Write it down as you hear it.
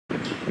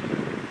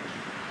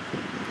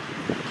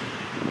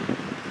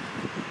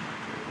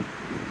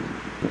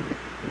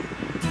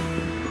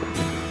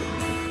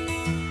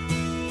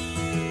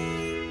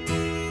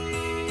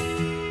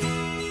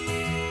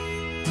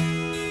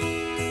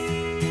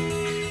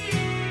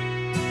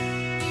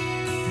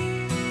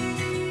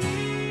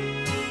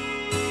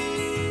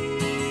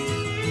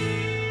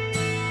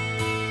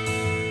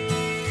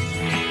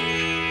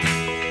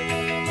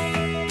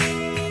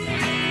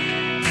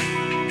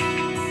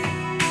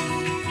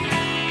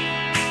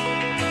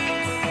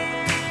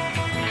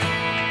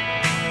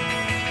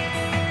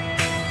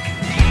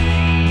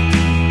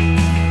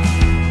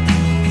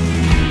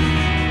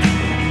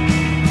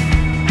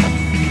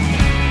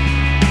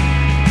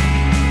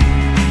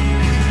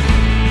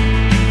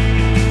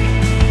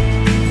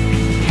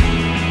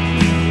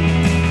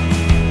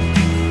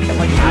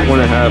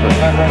have it.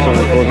 So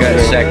we'll get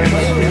seconds.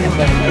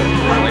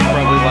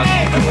 Probably less.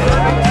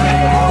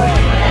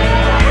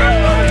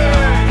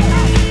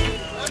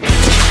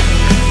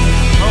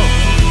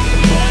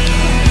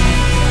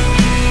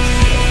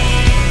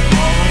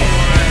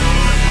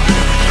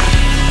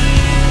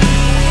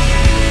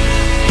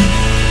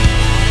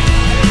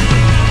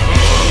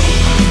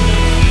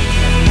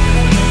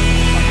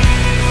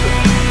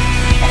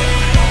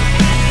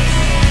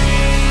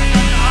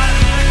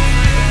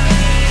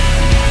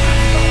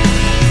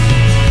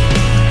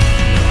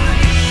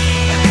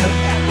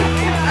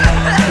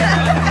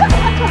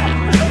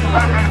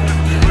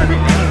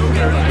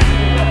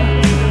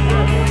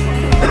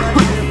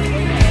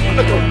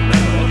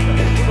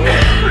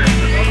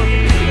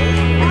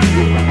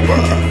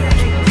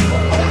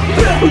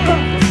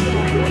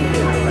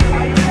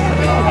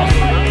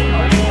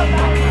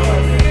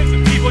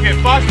 People get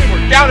busted,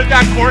 we're down at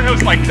that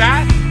courthouse like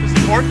that to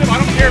support them. I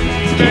don't care if it's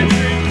a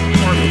dispensary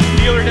or if it's a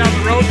dealer down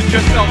the road that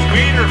just sells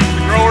weed, or if it's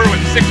a grower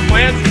with 6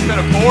 plants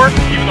instead of 4,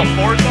 even though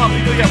 4 is not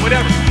legal yet,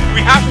 whatever. We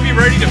have to be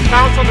ready to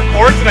pounce on the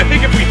courts, and I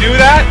think if we do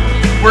that,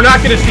 we're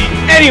not going to see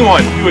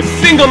anyone do a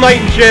single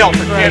night in jail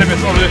for cannabis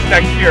over this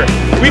next year.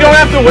 We don't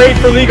have to wait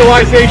for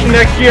legalization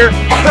next year.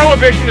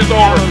 Prohibition is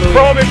over.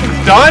 Prohibition's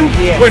done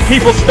when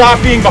people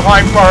stop being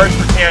behind bars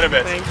for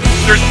cannabis.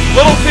 There's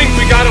little things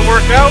we got to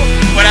work out,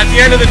 but at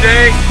the end of the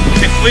day,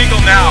 it's legal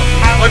now.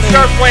 Let's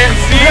start planting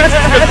seeds,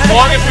 because as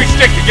long as we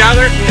stick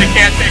together, they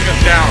can't take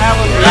us down.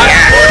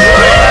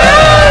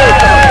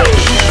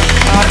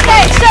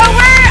 Okay, so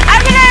we're